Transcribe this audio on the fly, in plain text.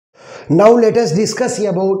Now let us discuss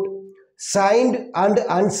about signed and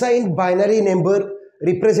unsigned binary number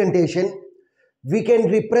representation. We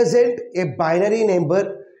can represent a binary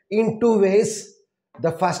number in two ways.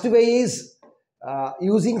 The first way is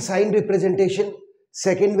using signed representation.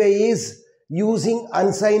 Second way is using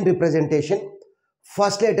unsigned representation.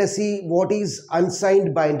 First, let us see what is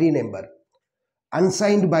unsigned binary number.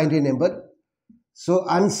 Unsigned binary number. So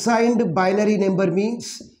unsigned binary number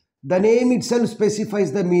means the name itself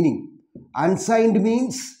specifies the meaning. Unsigned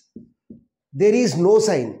means there is no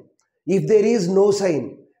sign. If there is no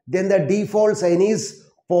sign, then the default sign is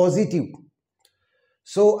positive.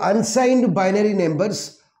 So unsigned binary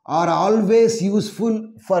numbers are always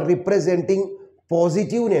useful for representing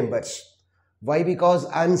positive numbers. Why? Because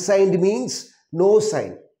unsigned means no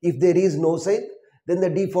sign. If there is no sign, then the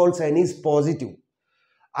default sign is positive.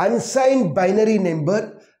 Unsigned binary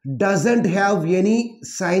number doesn't have any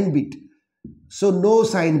sign bit. So no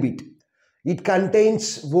sign bit. It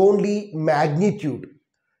contains only magnitude.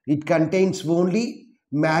 It contains only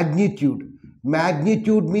magnitude.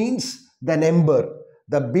 Magnitude means the number,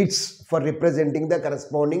 the bits for representing the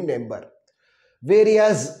corresponding number.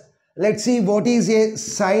 Whereas, let's see what is a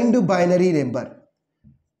signed binary number.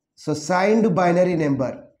 So signed binary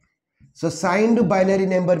number. So signed binary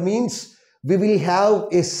number means we will have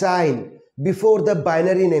a sign before the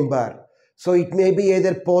binary number. So it may be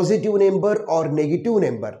either positive number or negative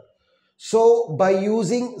number. So by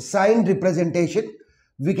using signed representation,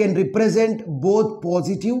 we can represent both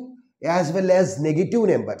positive as well as negative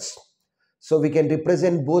numbers. So we can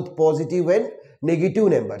represent both positive and negative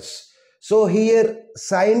numbers. So here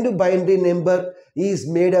signed binary number is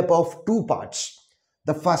made up of two parts.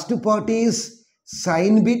 The first part is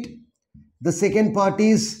sign bit. The second part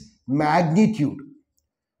is magnitude.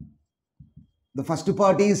 The first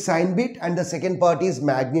part is sign bit and the second part is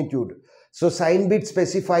magnitude. So sign bit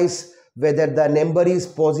specifies whether the number is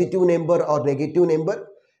positive number or negative number,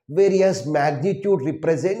 whereas magnitude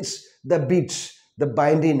represents the bits, the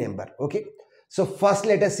binary number. Okay. So first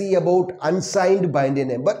let us see about unsigned binary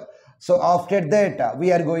number. So after that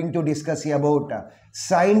we are going to discuss about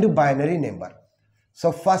signed binary number.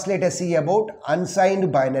 So first let us see about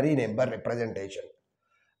unsigned binary number representation.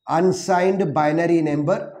 Unsigned binary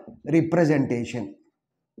number representation.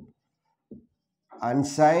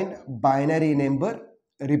 Unsigned binary number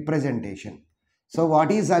representation. So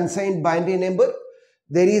what is unsigned binary number?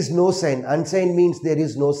 There is no sign. Unsigned means there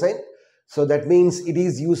is no sign. So that means it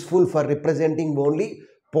is useful for representing only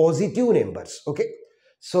positive numbers. Okay.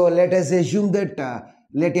 So let us assume that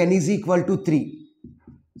let n is equal to 3.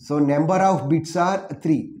 So number of bits are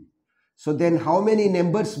 3. So then how many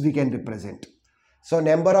numbers we can represent? So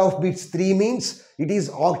number of bits 3 means it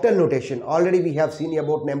is octal notation. Already we have seen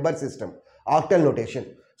about number system. Octal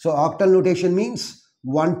notation. So octal notation means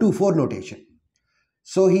 1 to 4 notation.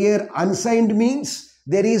 So here unsigned means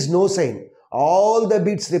there is no sign. All the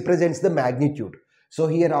bits represents the magnitude. So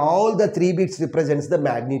here all the 3 bits represents the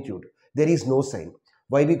magnitude. There is no sign.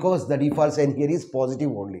 Why? Because the default sign here is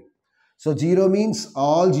positive only. So 0 means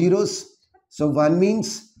all zeros. So 1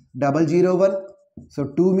 means 001.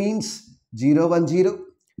 So 2 means 010.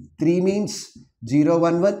 3 means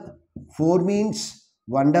 011. 4 means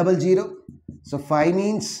 100. So 5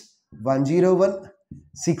 means 101.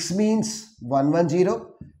 6 means 110.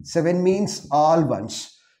 7 means all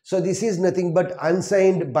ones. So this is nothing but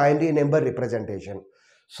unsigned binary number representation.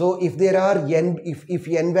 So if there are n, if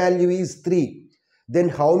n value is 3, then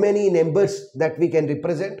how many numbers that we can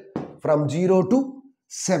represent? From 0 to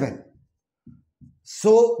 7.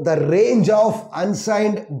 So the range of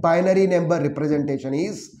unsigned binary number representation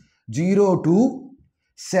is 0 to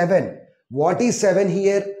 7. What is 7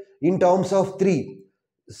 here in terms of 3?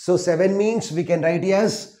 So 7 means we can write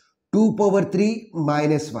as 2 power 3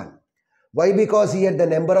 minus 1. Why? Because here the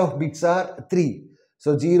number of bits are 3.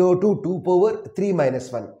 So 0 to 2 power 3 minus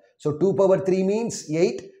 1. So 2 power 3 means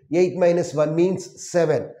 8. 8 minus 1 means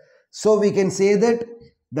 7. So we can say that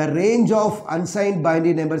the range of unsigned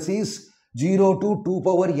binary numbers is 0 to 2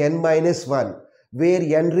 power n minus 1, where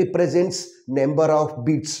n represents number of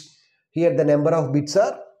bits. Here the number of bits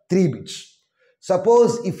are 3 bits.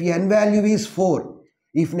 Suppose if n value is 4,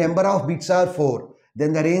 if number of bits are 4,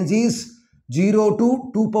 then the range is 0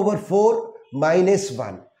 to 2 power 4 minus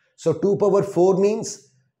 1. So 2 power 4 means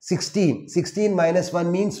 16. 16 minus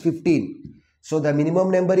 1 means 15. So the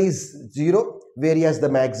minimum number is 0, whereas the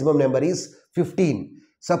maximum number is 15.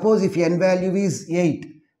 Suppose if n value is 8,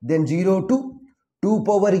 then 0 to 2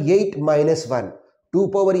 power 8 minus 1. 2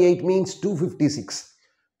 power 8 means 256.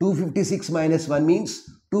 256 minus 1 means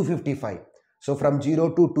 255. So from 0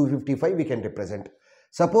 to 255 we can represent.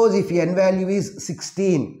 Suppose if n value is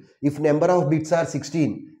 16, If number of bits are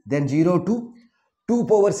 16, then 0 to 2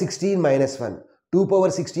 power 16 minus 1. 2 power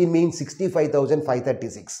 16 means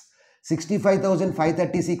 65,536.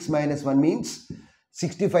 65,536 minus 1 means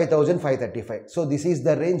 65,535. So this is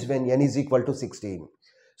the range when n is equal to 16.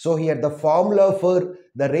 So here the formula for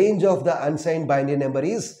the range of the unsigned binary number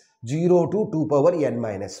is 0 to 2 power n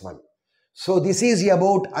minus 1. So this is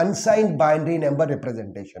about unsigned binary number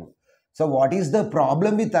representation. So what is the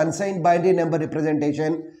problem with unsigned binary number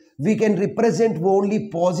representation? We can represent only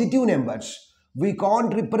positive numbers. We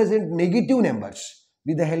can't represent negative numbers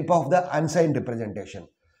with the help of the unsigned representation.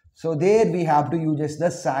 So there we have to use the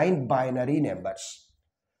signed binary numbers.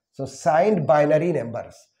 So signed binary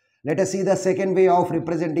numbers. Let us see the second way of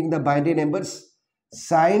representing the binary numbers.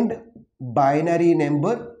 Signed binary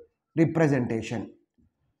number representation.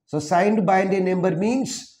 So signed binary number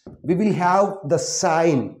means we will have the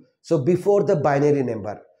sign. So before the binary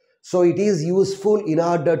number. So it is useful in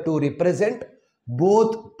order to represent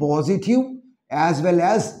both positive as well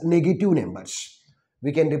as negative numbers.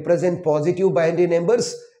 We can represent positive binary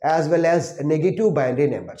numbers as well as negative binary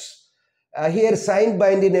numbers. Here signed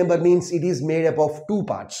binary number means it is made up of two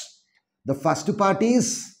parts. The first part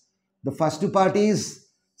is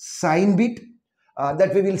sign bit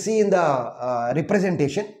that we will see in the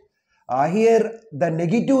representation. Here the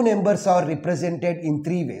negative numbers are represented in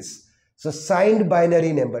three ways. So signed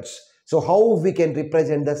binary numbers. So how we can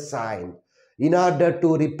represent the sign? In order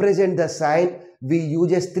to represent the sign, we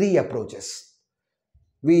use three approaches.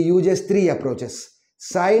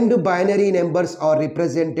 Signed binary numbers are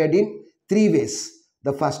represented in three ways.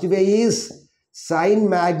 The first way is sign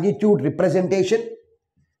magnitude representation.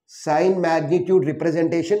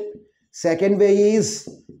 Second way is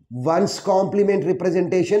ones complement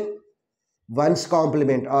representation. Ones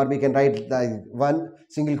complement, or we can write the one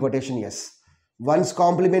single quotation, yes. Ones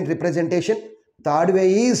complement representation. Third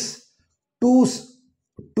way is twos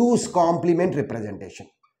complement representation.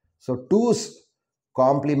 So twos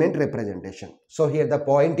complement representation. So here the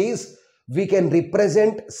point is we can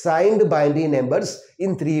represent signed binary numbers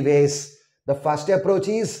in three ways. The first approach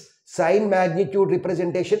is sign magnitude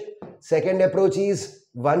representation. Second approach is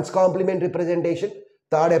ones complement representation.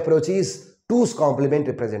 Third approach is twos complement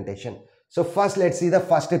representation. So first let's see the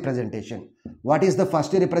first representation. What is the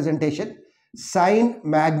first representation? Sign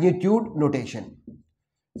magnitude notation.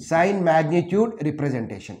 Sign magnitude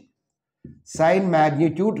representation.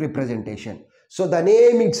 So the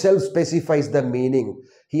name itself specifies the meaning.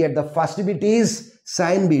 Here the first bit is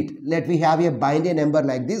sign bit. Let me have a binary number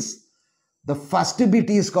like this. The first bit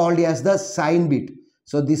is called as the sign bit.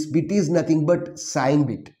 So this bit is nothing but sign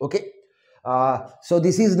bit. Okay. So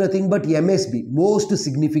this is nothing but MSB, most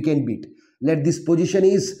significant bit. Let this position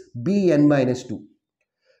is Bn minus 2.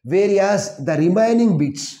 Whereas the remaining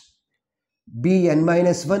bits Bn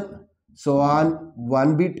minus 1, so on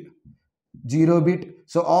 1 bit, 0 bit.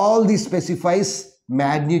 So all this specifies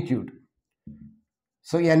magnitude.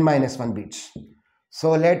 So n minus 1 bits.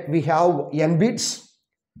 So we have n bits.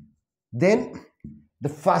 Then the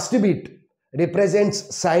first bit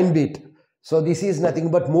represents sign bit. So this is nothing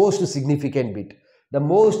but most significant bit. The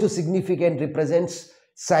most significant represents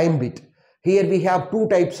sign bit. Here we have two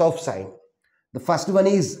types of sign. The first one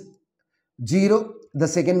is 0. The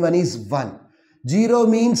second one is 1. 0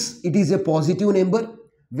 means it is a positive number,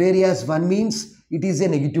 whereas 1 means it is a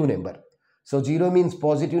negative number. So 0 means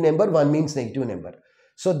positive number, 1 means negative number.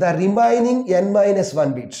 So the remaining n minus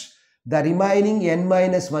 1 bits. The remaining n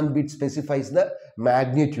minus 1 bit specifies the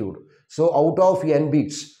magnitude. So out of n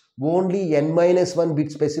bits, only n minus 1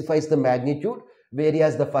 bit specifies the magnitude,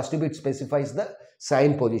 whereas the first bit specifies the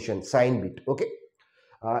sign position, sign bit. Okay.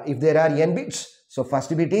 If there are n bits, so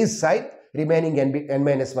first bit is sign, remaining n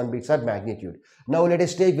minus 1 bits are magnitude. Now let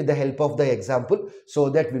us take with the help of the example so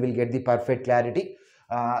that we will get the perfect clarity.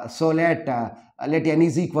 So let n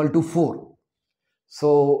is equal to 4.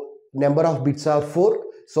 So number of bits are 4.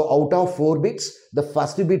 So out of 4 bits, the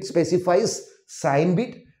first bit specifies sign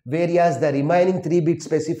bit, whereas the remaining 3 bits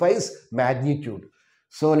specifies magnitude.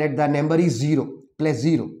 So let the number is 0, plus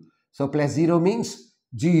 0. So plus 0 means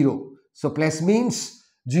 0. So plus means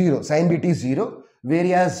 0. Sign bit is 0.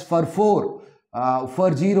 Whereas for 4,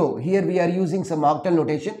 for 0, here we are using some octal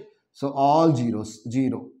notation. So all zeros,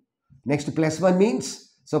 0. Next plus 1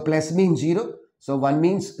 means, so plus means 0. So 1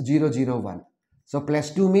 means 0, 0, 1. So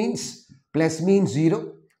plus 2 means, plus means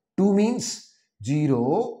 0. 2 means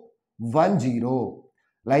 0, 1, 0.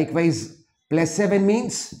 Likewise, plus 7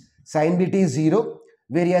 means sign bit is 0.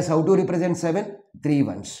 Whereas how to represent 7? 3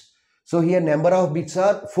 ones. So here number of bits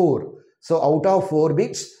are 4. So out of 4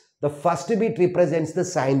 bits, the first bit represents the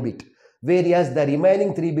sign bit, whereas the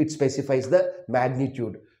remaining 3 bits specifies the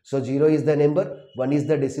magnitude. So 0 is the number, 1 is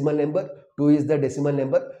the decimal number, 2 is the decimal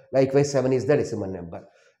number, likewise 7 is the decimal number.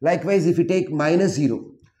 Likewise, if you take minus 0,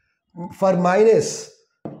 for minus,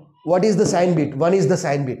 what is the sign bit? 1 is the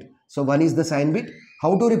sign bit. So 1 is the sign bit.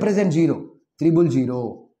 How to represent 0? Triple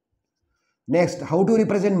 0. Next, how to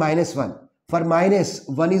represent minus 1? For minus,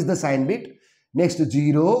 1 is the sign bit. Next,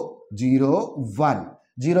 0, 0, 1.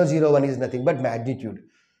 0, 0, 1 is nothing but magnitude.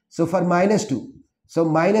 So for minus 2, so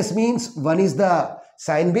minus means 1 is the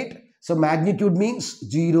sign bit. So magnitude means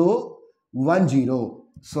 0, 1, 0.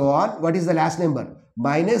 So on, what is the last number?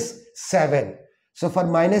 Minus 7. So for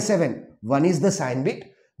minus 7, 1 is the sign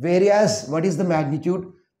bit. Whereas, what is the magnitude?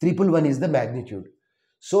 Triple 1 is the magnitude.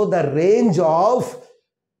 So the range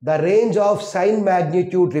of sign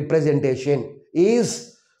magnitude representation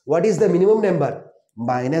is, what is the minimum number?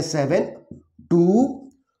 Minus 7 to,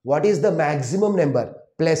 what is the maximum number?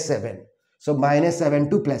 Plus 7. So minus 7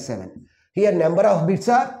 to plus 7. Here number of bits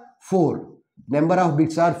are 4. Number of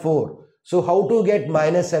bits are 4. So how to get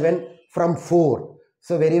minus 7 from 4?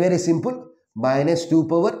 So very simple. Minus 2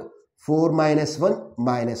 power 4 minus 1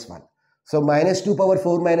 minus 1. So minus 2 power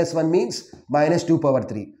 4 minus 1 means minus 2 power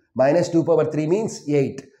 3. Minus 2 power 3 means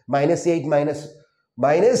 8. Minus 8 minus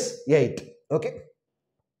 8. Okay.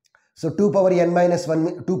 So 2 power n minus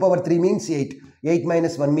 1, 2 power 3 means 8. 8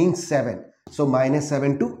 minus 1 means 7. So minus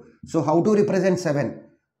 7 2. So how to represent 7?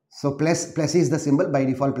 So plus is the symbol. By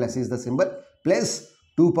default plus is the symbol. Plus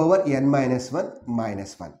 2 power n minus 1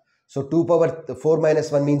 minus 1. So 2 power 4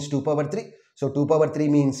 minus 1 means 2 power 3. So 2 power 3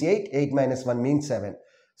 means 8. 8 minus 1 means 7.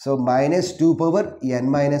 So minus 2 power n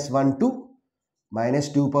minus 1 2. Minus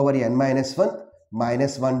 2 power n minus 1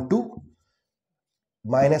 minus 1 2.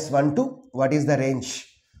 Minus 1 2. What is the range?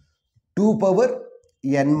 2 power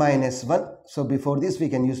n minus 1. So before this we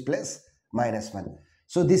can use plus minus 1.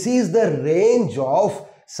 So this is the range of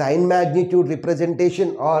sign magnitude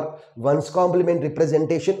representation or 1's complement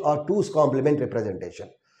representation or 2's complement representation.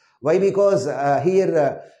 Why? Because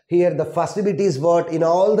here the first bit is what in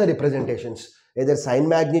all the representations, either sign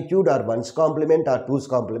magnitude or 1's complement or 2's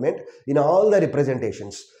complement, in all the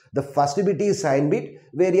representations, the first bit is sign bit,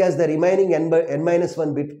 whereas the remaining n minus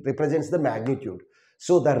 1 bit represents the magnitude.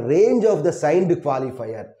 So the range of the signed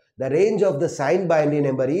qualifier, the range of the signed binary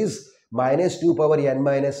number is minus 2 power n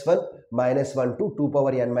minus 1 minus 1 to 2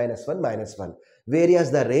 power n minus 1 minus 1.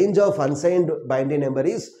 Whereas the range of unsigned binary number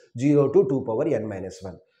is 0 to 2 power n minus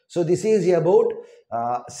 1. So this is about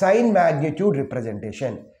sign magnitude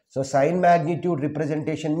representation. So sign magnitude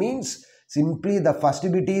representation means simply the first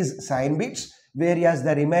bit is sign bits, whereas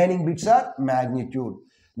the remaining bits are magnitude.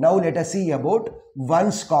 Now let us see about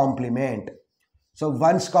 1's complement. So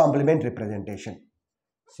 1's complement representation.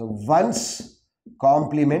 So 1's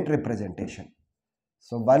complement representation.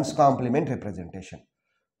 So 1's complement representation.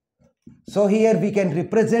 So here we can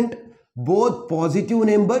represent both positive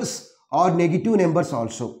numbers or negative numbers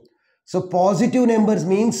also. So positive numbers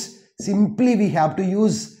means simply we have to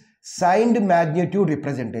use signed magnitude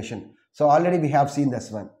representation. So already we have seen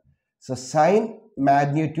this one. So sign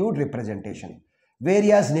magnitude representation.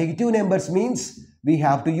 Whereas negative numbers means we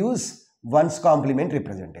have to use 1's complement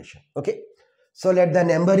representation. Okay. So let the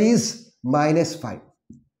number is minus 5.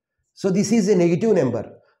 So this is a negative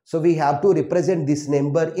number. So we have to represent this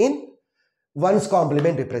number in 1's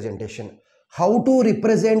complement representation. How to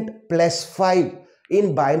represent plus 5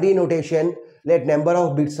 in binary notation? Let number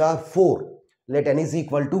of bits are 4. Let n is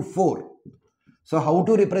equal to 4. So how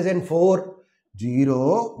to represent 4?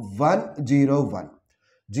 0, 1, 0, 1.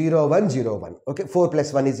 0, 1, 0, 1. Okay, 4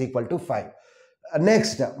 plus 1 is equal to 5.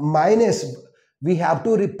 Next, minus, we have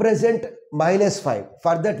to represent minus 5.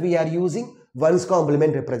 For that we are using 1's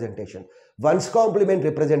complement representation. 1's complement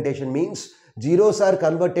representation means zeros are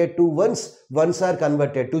converted to 1's, 1's are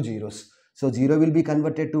converted to zeros. So 0 will be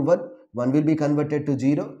converted to 1, 1 will be converted to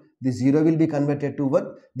 0, this 0 will be converted to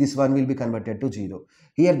 1, this 1 will be converted to 0.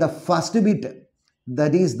 Here the first bit,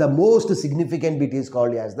 that is the most significant bit, is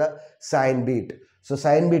called as the sign bit. So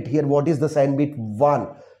sign bit, here what is the sign bit? 1.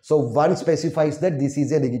 So 1 specifies that this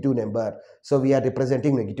is a negative number. So we are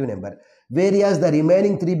representing negative number. Whereas the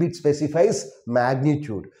remaining 3 bits specifies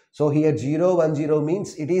magnitude. So here 0, 1, 0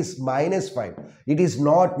 means it is minus 5. It is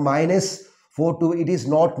not minus 4 to, it is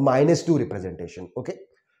not minus 2 representation. Okay.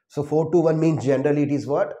 So 4 to 1 means generally it is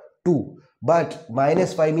what? 2. But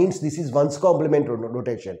minus 5 means this is 1's complement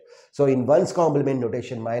notation. So in 1's complement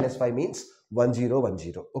notation, minus 5 means 1, 0, 1,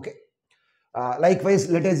 0. Okay. Likewise,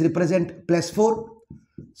 let us represent plus 4.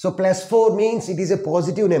 So plus 4 means it is a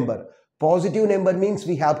positive number. Positive number means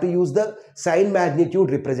we have to use the sign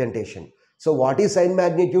magnitude representation. So what is sign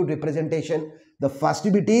magnitude representation? The first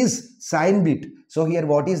bit is sign bit. So here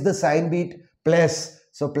what is the sign bit? Plus.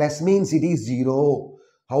 So plus means it is 0.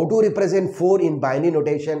 How to represent 4 in binary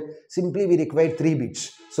notation? Simply we require 3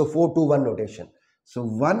 bits. So 4 to 1 notation. So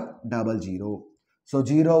 100. So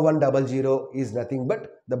 0100 is nothing but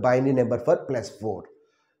the binary number for plus 4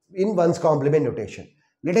 in ones complement notation.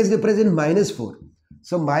 Let us represent minus 4.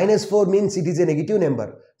 So minus 4 means it is a negative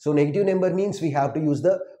number. So negative number means we have to use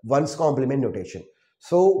the ones complement notation.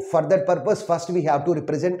 So for that purpose, first we have to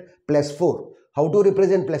represent plus 4. How to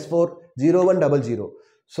represent plus 4? 0100.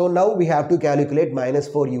 So now we have to calculate minus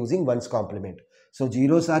 4 using ones complement. So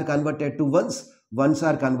zeros are converted to ones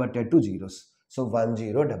are converted to zeros. So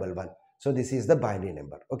 1011. So this is the binary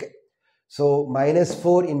number. Okay. So minus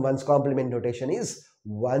 4 in ones complement notation is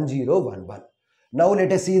 1011. Now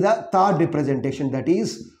let us see the third representation, that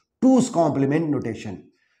is 2's complement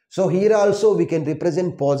notation. So here also we can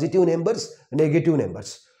represent positive numbers, negative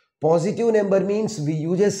numbers. Positive number means we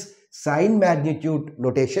uses sign magnitude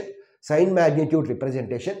notation, sign magnitude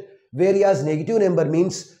representation, whereas negative number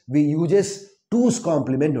means we uses 2's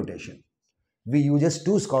complement notation. We uses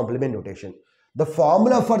 2's complement notation. The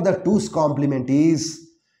formula for the 2's complement is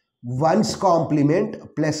 1's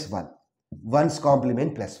complement plus 1. 1's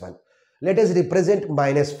complement plus 1. Let us represent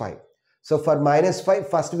minus 5. So for minus 5,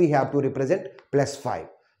 first we have to represent plus 5.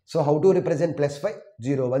 So how to represent plus 5?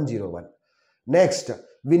 0101. Next,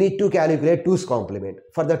 we need to calculate 2's complement.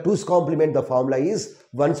 For the 2's complement, the formula is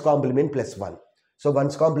 1's complement plus 1. So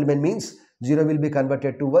 1's complement means 0 will be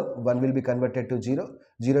converted to 1, 1 will be converted to 0,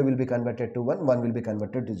 0 will be converted to 1, 1 will be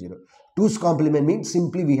converted to 0. 2's complement means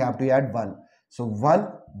simply we have to add 1. So 1,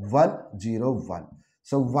 1, 0, 1.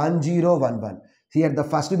 So 1, 0, 1, 1. Here the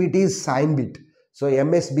first bit is sign bit. So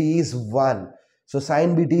MSB is 1. So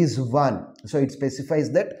sign bit is 1. So it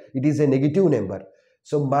specifies that it is a negative number.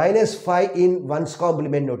 So minus 5 in 1's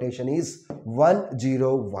complement notation is 1,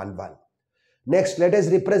 0, 1, 1. Next, let us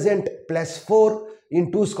represent plus 4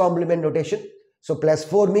 in 2's complement notation. So plus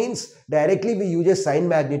 4 means directly we use a sign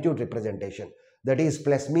magnitude representation. That is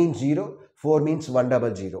plus means 0, 4 means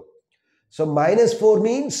 100. So minus 4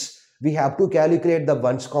 means we have to calculate the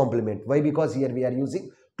 1's complement. Why? Because here we are using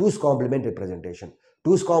 2's complement representation.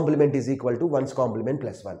 2's complement is equal to 1's complement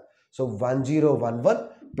plus 1. So 1011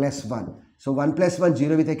 plus 1. So 1 plus 1,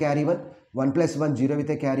 0 with a carry 1. 1 plus 1, 0 with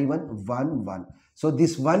a carry 1, 1, 1. So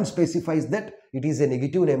this 1 specifies that it is a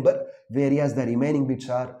negative number, whereas the remaining bits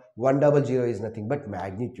are 100 is nothing but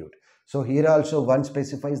magnitude. So here also 1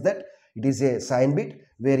 specifies that it is a sign bit,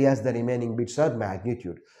 whereas the remaining bits are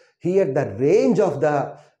magnitude. Here the range of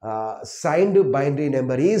the signed binary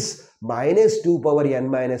number is minus 2 power n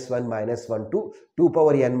minus 1 minus 1 to 2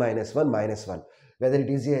 power n minus 1 minus 1. Whether it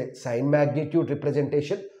is a sign magnitude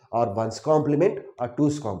representation or 1's complement or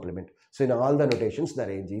 2's complement. So in all the notations the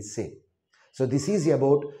range is same. So this is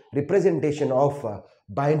about representation of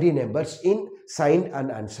binary numbers in signed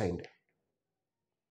and unsigned.